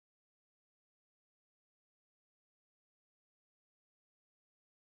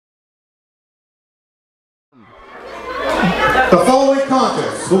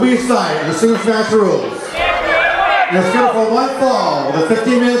will be assigned the singles match rules. And it's scheduled for one fall with a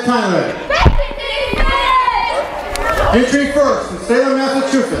 15-minute time limit. Entry first from Salem,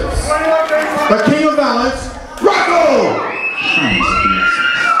 Massachusetts. The King of Violence, Rocco!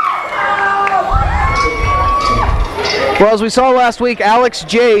 Well, as we saw last week, Alex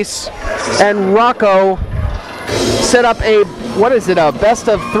Jace and Rocco set up a, what is it, a best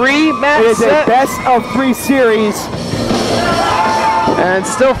of 3 match? It is a best of 3 series. And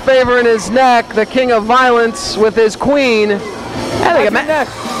still favoring his neck, the King of Violence with his queen. I think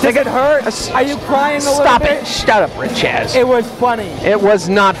Does it hurt? Are you crying a little Stop bit? it. Shut up, Rich Chaz. It was funny. It was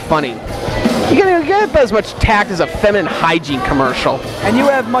not funny. You get as much tact as a feminine hygiene commercial. And you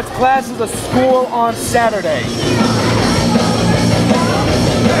have much class as a school on Saturday.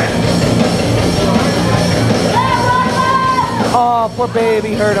 Oh, poor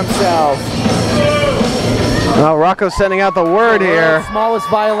baby hurt himself. Well, Rocco's sending out the word here. Smallest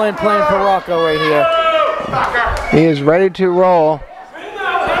violin playing for Rocco right here. He is ready to roll.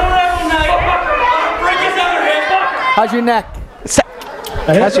 How's your neck?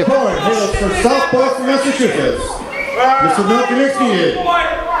 That's your opponent, hails from South Boston, Massachusetts. Mr. Milk and exceeded.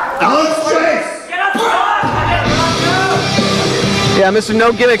 Alex Jace! Yeah, Mr.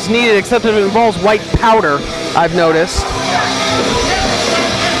 No Gimmicks needed, except it involves white powder, I've noticed.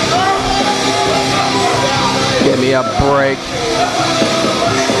 Give me a break.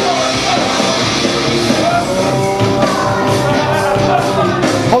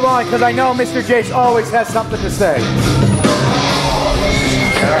 Hold on, because I know Mr. Jace always has something to say.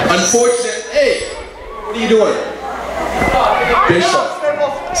 Unfortunate. Hey, what are you doing? Bishop.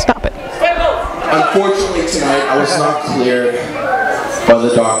 Stop it. Unfortunately tonight, I was not cleared by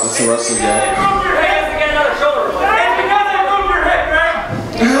the doctors to wrestle yet.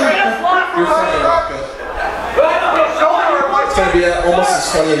 You're funny, Rocco. It's going to be almost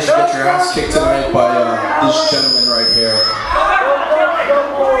as funny as you get your ass kicked tonight by this gentleman right here.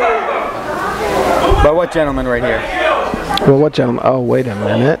 By what gentleman right here? Well, what gentleman? Oh, wait a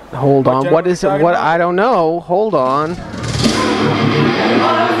minute. Hold on. What is it? What? I don't know. Hold on.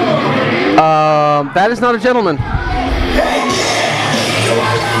 That is not a gentleman.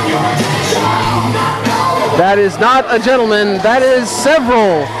 That is not a gentleman. That is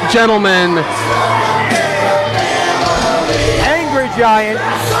several gentlemen. Angry Giant.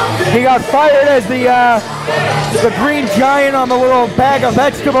 He got fired as the green giant on the little bag of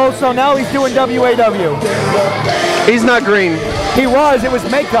vegetables, so now he's doing WAW. He's not green. He was. It was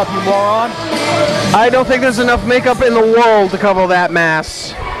makeup, you moron. I don't think there's enough makeup in the world to cover that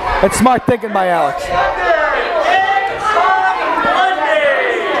mass. It's smart thinking by Alex.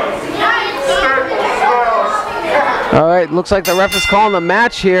 All right, looks like the ref is calling the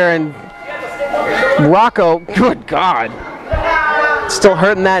match here, and Rocco, good God, still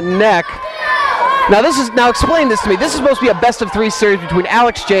hurting that neck. Now explain this to me. This is supposed to be a best of 3 series between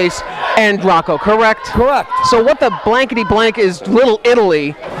Alex Jace and Rocco, correct? Correct. So what the blankety blank is Little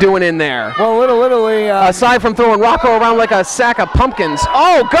Italy doing in there? Well, Little Italy. Aside from throwing Rocco around like a sack of pumpkins.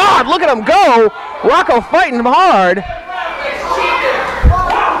 Oh God, look at him go! Rocco fighting him hard.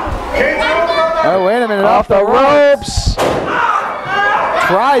 Oh, wait a minute. Off the ropes.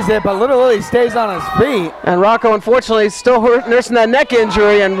 Tries it, but Little Italy stays on his feet. And Rocco, unfortunately, is still nursing that neck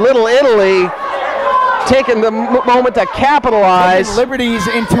injury, and Little Italy taking the moment to capitalize. Taking liberties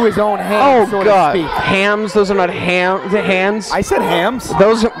into his own hands, oh, so God. to speak. Hams? Those are not hands? I said hams.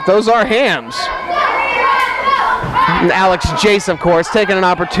 Those are hams. And Alex Jace, of course, taking an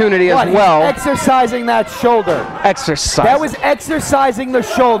opportunity as well. Exercising that shoulder. Exercise. That was exercising the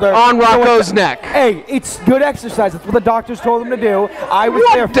shoulder. On Rocco's neck. Hey, it's good exercise. That's what the doctors told him to do. I was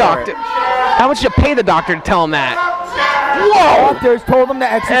there for doctor? it. How much did you pay the doctor to tell him that? Whoa! The doctors told him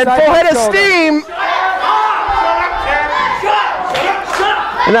to exercise. And full head of steam.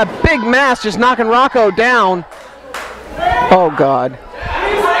 And that big mass just knocking Rocco down. Oh, God.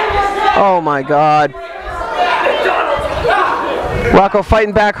 Oh, my God. Rocco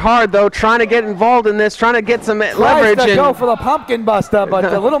fighting back hard, though, trying to get involved in this, trying to get some leverage. Tries to go for the pumpkin buster, but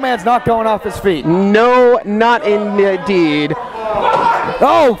the little man's not going off his feet. No, not indeed.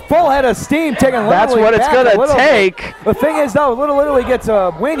 Oh, full head of steam taking Little That's Italy what it's back going to take. The thing is, though, Little Italy gets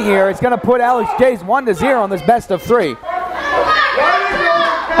a win here. It's going to put Alex Jace 1-0 on this best of 3.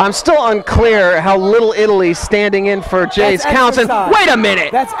 I'm still unclear how Little Italy standing in for Jace counts. And wait a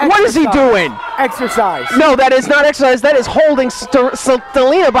minute. What is he doing? Exercise. No, that is not exercise. That is holding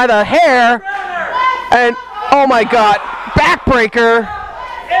Stelina by the hair. And, oh my God, backbreaker.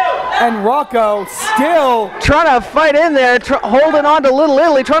 And Rocco still trying to fight in there, holding on to Little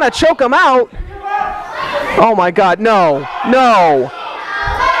Italy, trying to choke him out. Oh my God, no, no.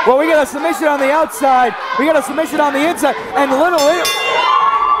 Well, we got a submission on the outside. We got a submission on the inside. And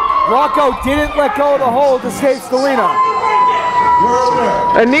Rocco didn't let go of the hold to save Stelina.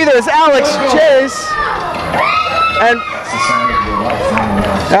 And neither is Alex Chase. And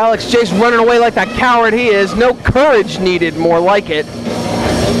Alex Chase running away like that coward he is. No courage needed, more like it.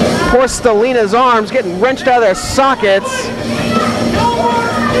 Poor Stelina's arms getting wrenched out of their sockets.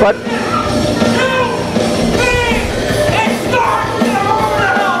 But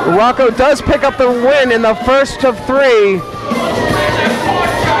Rocco does pick up the win in the first of 3.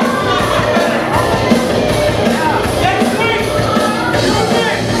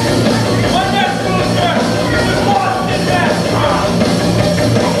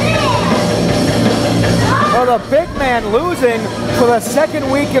 Well, the big man losing for the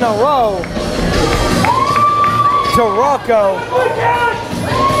 2nd week in a row to Rocco.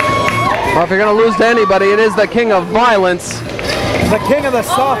 Well, if you're going to lose to anybody, it is the king of violence. The king of the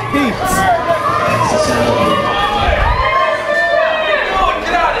soft beats.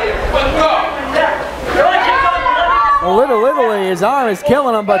 Well, literally, his arm is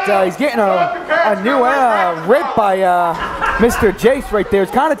killing him, but he's getting a new rip by Mr. Jace right there.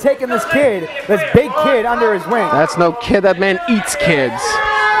 He's kind of taking this kid, this big kid, under his wing. That's no kid. That man eats kids.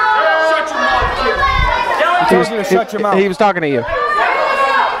 He told you to shut your mouth. He was talking to you.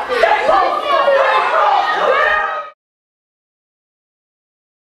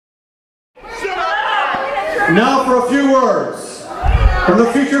 Now for a few words from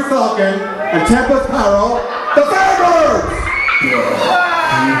the future Falcon and Tampa's Pyro, the Firebirds!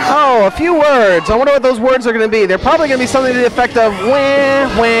 Oh, a few words. I wonder what those words are going to be. They're probably going to be something to the effect of wah,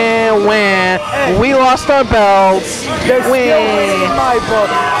 wah, wah. We lost our belts. They're still winning in my book.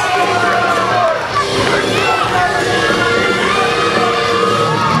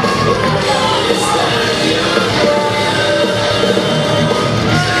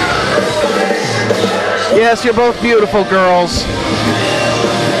 Yes, you're both beautiful girls.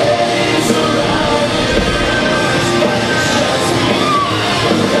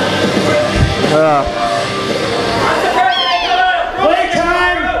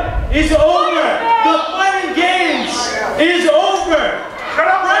 Playtime is over. The fun and games is over.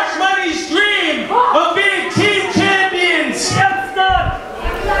 Fresh Money's dream of being team champions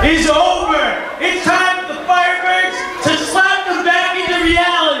is over. It's time for the Firebirds to slap them back into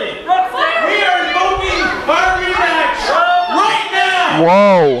reality. We are invoking our rematch right now.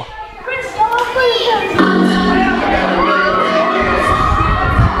 Whoa.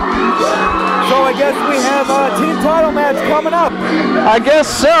 So I guess we have a team title match coming up. I guess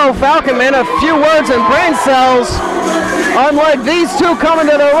so. Falcon Man, a few words and brain cells. Unlike these two coming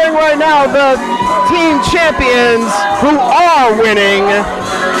to the ring right now, the team champions who are winning,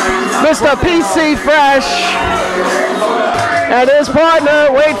 Mr. PC Fresh and his partner,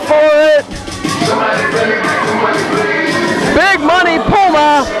 wait for it, Big Money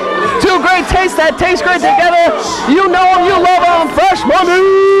Puma. Two great tastes that taste great together. You know them, you love them, Fresh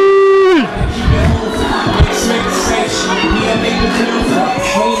Money!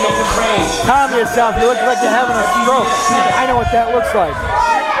 Calm yourself, you look like you're having a stroke. I know what that looks like.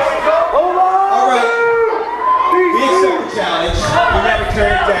 Alright, we accept the challenge. We never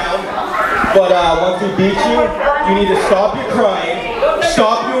turn it down. But once we beat you, you need to stop your crying,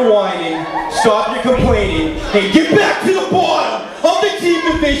 stop your whining, stop your complaining, and get back to the bottom of the team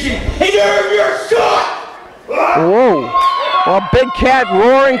division and earn your shot! Whoa. Well, Big Cat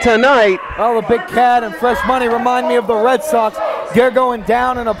roaring tonight. Well, the Big Cat and Fresh Money remind me of the Red Sox. They're going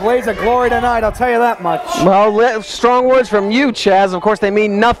down in a blaze of glory tonight, I'll tell you that much. Well, strong words from you, Chaz. Of course, they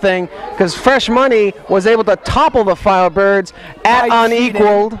mean nothing because Fresh Money was able to topple the Firebirds at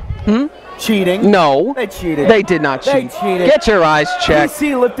unequaled. Cheating. No. They cheated. They did not cheat. They cheated. Get your eyes checked.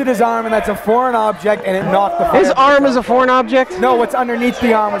 PC lifted his arm, and that's a foreign object, and it knocked the His arm is a foreign object? No, what's underneath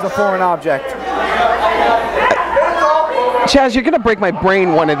the arm is a foreign object. Chaz, you're going to break my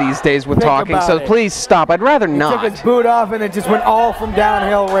brain one of these days with talking, so please stop. I'd rather not. He took his boot off, and it just went all from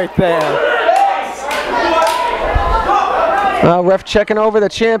downhill right there. Ref checking over the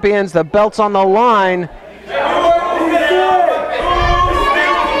champions. The belt's on the line.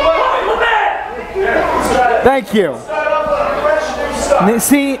 Thank you.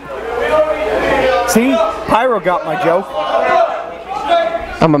 See, Pyro got my joke.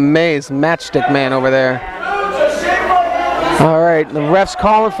 I'm amazed. Matchstick Man over there. All right, the ref's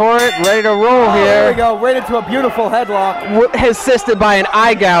calling for it. Ready to roll here. There we go, right into a beautiful headlock. Assisted by an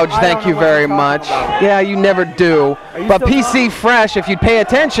eye gouge, thank you very much. Yeah, you never do. But PC Fresh, if you'd pay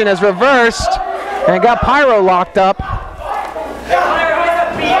attention, has reversed and got Pyro locked up.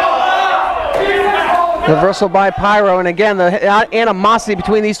 Reversal by Pyro, and again, the animosity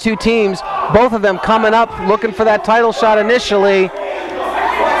between these two teams, both of them coming up, looking for that title shot initially.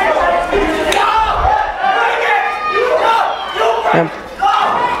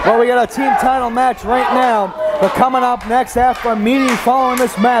 Well, we got a team title match right now. But coming up next after a meeting following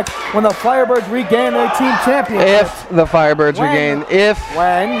this match when the Firebirds regain their team championship. If the Firebirds regain.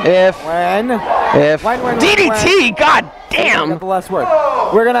 When. DDT, god damn. Got the last word.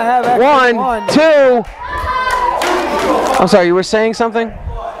 We're going to have one, two. I'm sorry, you were saying something?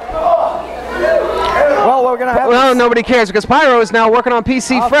 Well, we're going to have... Well, nobody cares because Pyro is now working on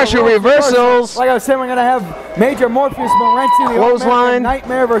PC Fresh reversals. Like I was saying, we're going to have Major Morpheus Morency, the clothesline.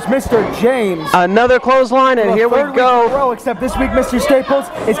 Nightmare versus Mr. James. Another clothesline, and here we go. Except this week, Mr. Staples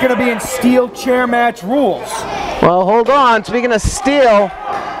is going to be in steel chair match rules. Well, hold on. Speaking of steel,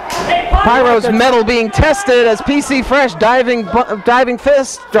 Pyro's metal being tested as PC Fresh diving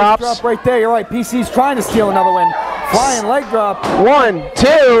fist drops. Drop right there. You're right. PC's trying to steal another win. Flying leg drop. 1,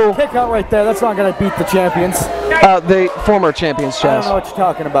 2. Kick out right there. That's not going to beat the champions. The former champions, Chaz. I don't know what you're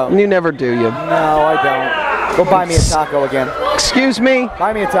talking about. You never do, you. No, I don't. Go buy me a taco again. Excuse me?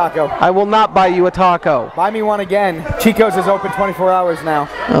 Buy me a taco. I will not buy you a taco. Buy me one again. Chico's is open 24 hours now.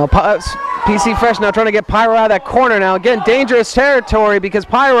 PC Fresh now trying to get Pyro out of that corner now. Again, dangerous territory because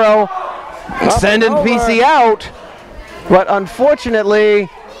Pyro sending PC out. But unfortunately...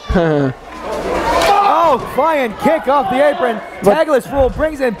 flying kick off the apron. Tagless rule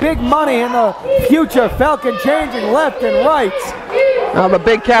brings in big money in the future. Falcon changing left and right. Now the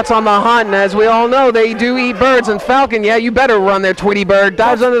big cat's on the hunt, and as we all know, they do eat birds. And Falcon, yeah, you better run there, Tweety Bird.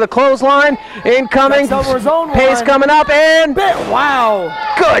 Dives under the clothesline. Incoming. Pace coming up, and... Wow.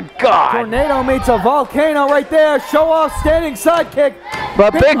 Good God. Tornado meets a volcano right there. Show off standing sidekick.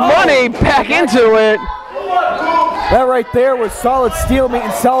 But big money back into it. That right there was solid steel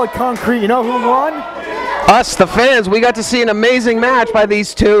meeting solid concrete. You know who won? Us, the fans. We got to see an amazing match by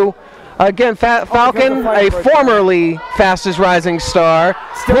these two. Again, Falcon, a formerly fastest rising star.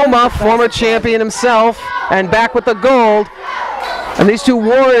 Puma, former champion himself, and back with the gold. And these two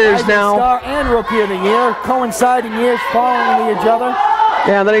warriors now. Star and Rookie of the Year, coinciding years following each other.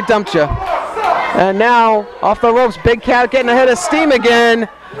 Yeah, and then he dumped you. And now, off the ropes, Big Cat getting ahead of steam again.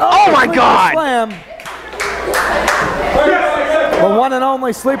 Oh my God! Slam. The one and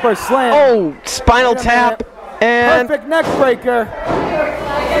only sleeper slam. Oh, spinal tap. And perfect neck breaker.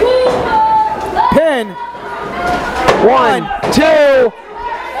 Pin. 1, 2. 2.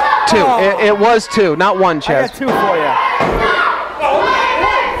 Oh. It was 2, not 1, Chaz. I got 2 for you.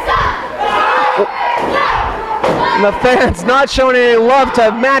 And the fans not showing any love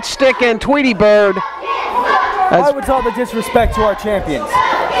to Matchstick and Tweety Bird. Why was all the disrespect to our champions?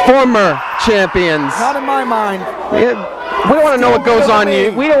 Former champions. Not in my mind. Yeah, we don't want to know what goes on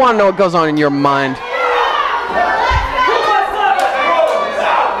you. We don't want to know what goes on in your mind.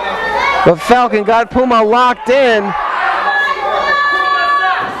 But Falcon got Puma locked in.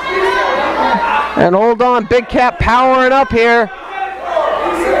 And hold on, Big Cat powering up here.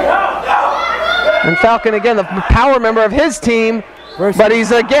 And Falcon again, the power member of his team, but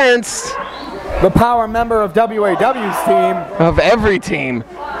he's against the power member of WAW's team. Of every team.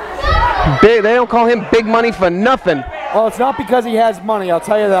 Big, they don't call him Big Money for nothing. Well, it's not because he has money, I'll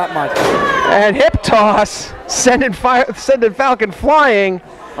tell you that much. And hip toss, sending Falcon flying.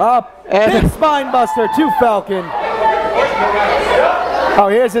 Up, and big spine buster to Falcon. Oh,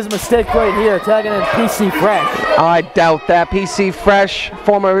 here's his mistake right here, tagging in PC Fresh. I doubt that. PC Fresh,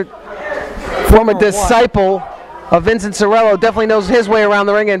 former disciple of Vincent Sorello, definitely knows his way around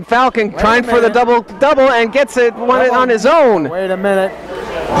the ring. And Falcon trying for the double and gets it on his own. Wait a minute.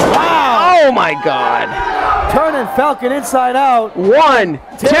 Wow! Oh my God! Turning Falcon inside out. 1,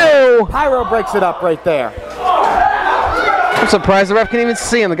 2. Pyro breaks it up right there. I'm surprised the ref can't even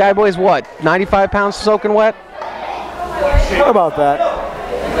see him. The guy boy's what? 95 pounds soaking wet? What about that?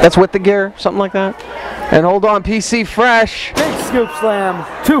 That's with the gear, something like that. And hold on, PC Fresh. Big scoop slam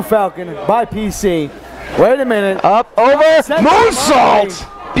to Falcon by PC. Wait a minute. Up, over,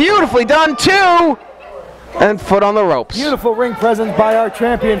 moonsault! Beautifully done, 2! And foot on the ropes. Beautiful ring presence by our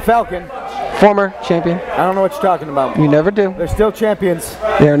champion, Falcon. Former champion. I don't know what you're talking about. You never do. They're still champions.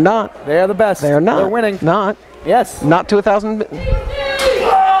 They're not. They are the best. They're not. They're winning. Not. Yes. Not to 1,000.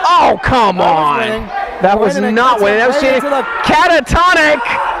 Oh, come on. That was not winning. That was cheating. Catatonic.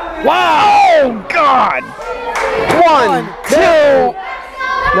 Wow. Oh, God. 1,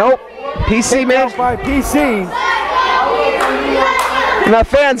 2. Nope. PC man. By PC. And the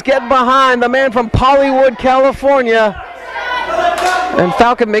fans get behind the man from Hollywood, California. And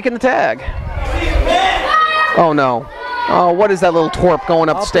Falcon making the tag. Oh, no. Oh, what is that little twerp going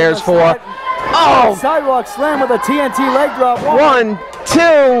upstairs for? Oh! Sidewalk slam with a TNT leg drop. 1,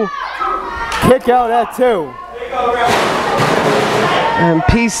 2. Kick out at 2. And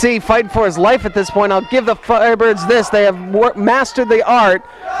PC fighting for his life at this point. I'll give the Firebirds this. They have mastered the art,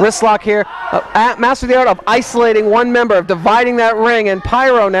 wrist lock here, mastered the art of isolating one member, of dividing that ring. And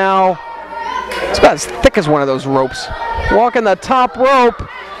Pyro now, it's about as thick as one of those ropes. Walking the top rope.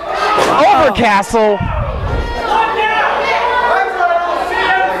 Overcastle.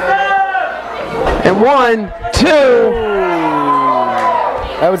 And 1, 2.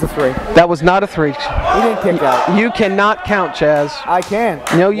 That was a 3. That was not a 3. He didn't kick out. You cannot count, Chaz. I can.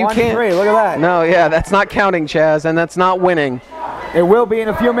 No, you 1, can't. 3. Look at that. No, yeah, that's not counting, Chaz, and that's not winning. It will be in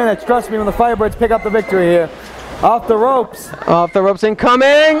a few minutes. Trust me, when the Firebirds pick up the victory here. Off the ropes. Off the ropes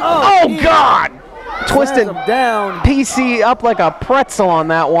incoming. Oh God! Twisted down. PC up like a pretzel on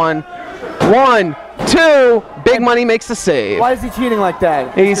that one. 1, 2. Big Money makes the save. Why is he cheating like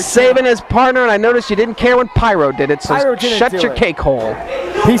that? He's saving his partner, and I noticed you didn't care when Pyro did it, so shut your cake hole.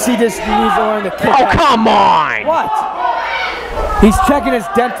 PC just needs to learn to kick Oh, out. come on! What? He's checking his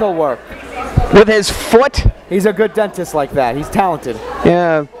dental work. With his foot? He's a good dentist like that. He's talented.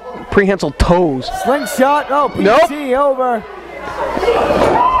 Yeah, prehensile toes. Slingshot. Oh, PC over.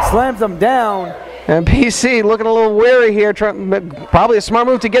 Slams him down. And PC looking a little weary here. Probably a smart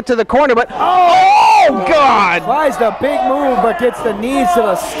move to get to the corner, but oh God! Tries the big move, but gets the knees to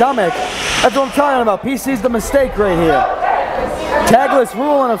the stomach. That's what I'm talking about. PC's the mistake right here. Tagless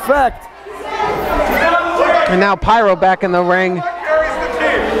rule in effect. And now Pyro back in the ring.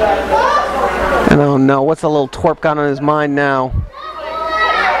 And oh no, what's the little twerp got on his mind now?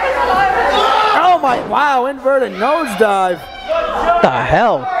 Oh my! Wow! Inverted nosedive. What the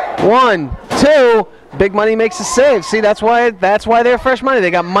hell? 1, 2. Big Money makes a save. See, that's why they're fresh money. They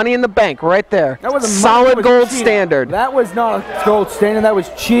got money in the bank right there. That was a solid gold cheating. standard. That was not a gold standard. That was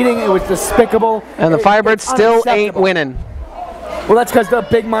cheating. It was despicable. And the Firebirds still ain't winning. Well, that's because the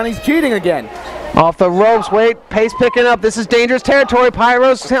Big Money's cheating again. Off the ropes. Wait, pace picking up. This is dangerous territory.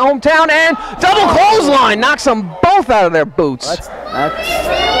 Pyro's hometown, and double clothesline knocks them both out of their boots. That's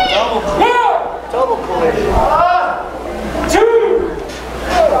Double collision. 2.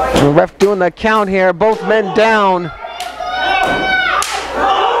 The ref doing the count here. Both men down.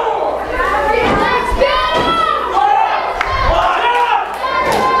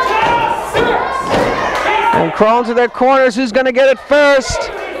 And crawling to their corners. Who's going to get it first?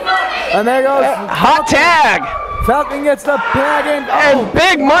 And there goes Hot tag. Falcon gets the tag in. And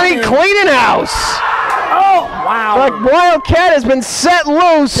Big Money cleaning house. Oh, wow. Like Wildcat has been set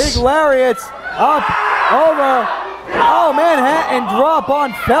loose. Big lariats up, over. Oh, Manhattan drop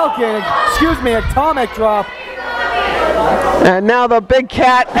on Falcon. Excuse me, atomic drop. And now the Big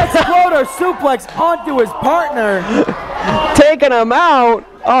Cat Exploder suplex onto his partner. taking him out.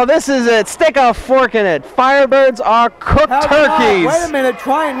 Oh, this is it. Stick a fork in it. Firebirds are cooked turkeys. Wait a minute,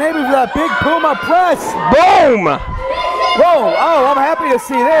 trying maybe for that big Puma press. Boom! Whoa, oh, I'm happy to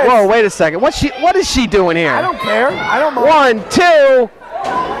see this. Whoa, wait a second. What is she doing here? I don't care. I don't mind. 1, 2.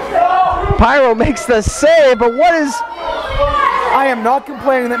 Pyro makes the save, but what is... I am not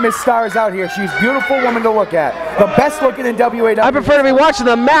complaining that Miss Star is out here. She's a beautiful woman to look at. The best looking in WAW. I prefer to be watching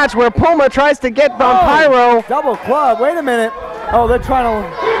the match where Puma tries to get on Pyro. Double club. Wait a minute. Oh, they're trying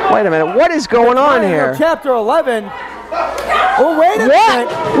to... Wait a minute. What is going on here? Chapter 11. Oh, wait a minute.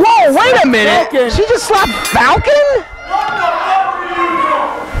 Whoa, wait a minute. Falcon. She just slapped Falcon?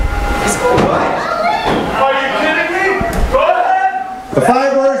 Are you kidding me? Go ahead. The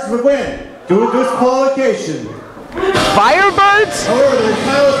Firebirds would win due to disqualification. Firebirds? However, the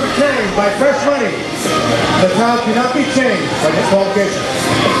title is retained by fresh money. The title cannot be changed by disqualification.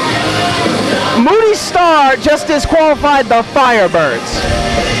 Moody Star just disqualified the Firebirds.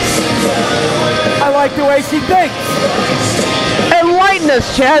 I like the way she thinks. Enlighten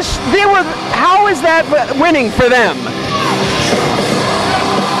us, Chess. How is that winning for them?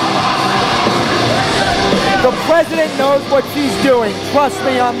 The president knows what she's doing. Trust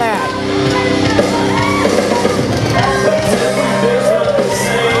me on that.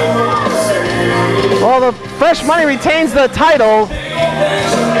 Well, the fresh money retains the title,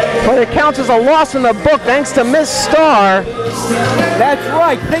 but it counts as a loss in the book thanks to Miss Star. That's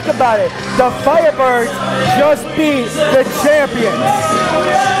right. Think about it. The Firebirds just beat the champions.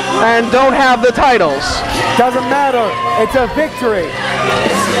 And don't have the titles. Doesn't matter. It's a victory.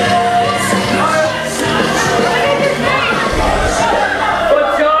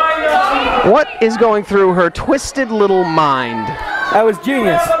 What is going through her twisted little mind? That was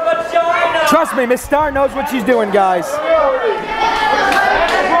genius. Trust me, Miss Star knows what she's doing, guys.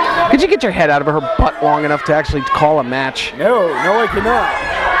 Could you get your head out of her butt long enough to actually call a match? No, I cannot.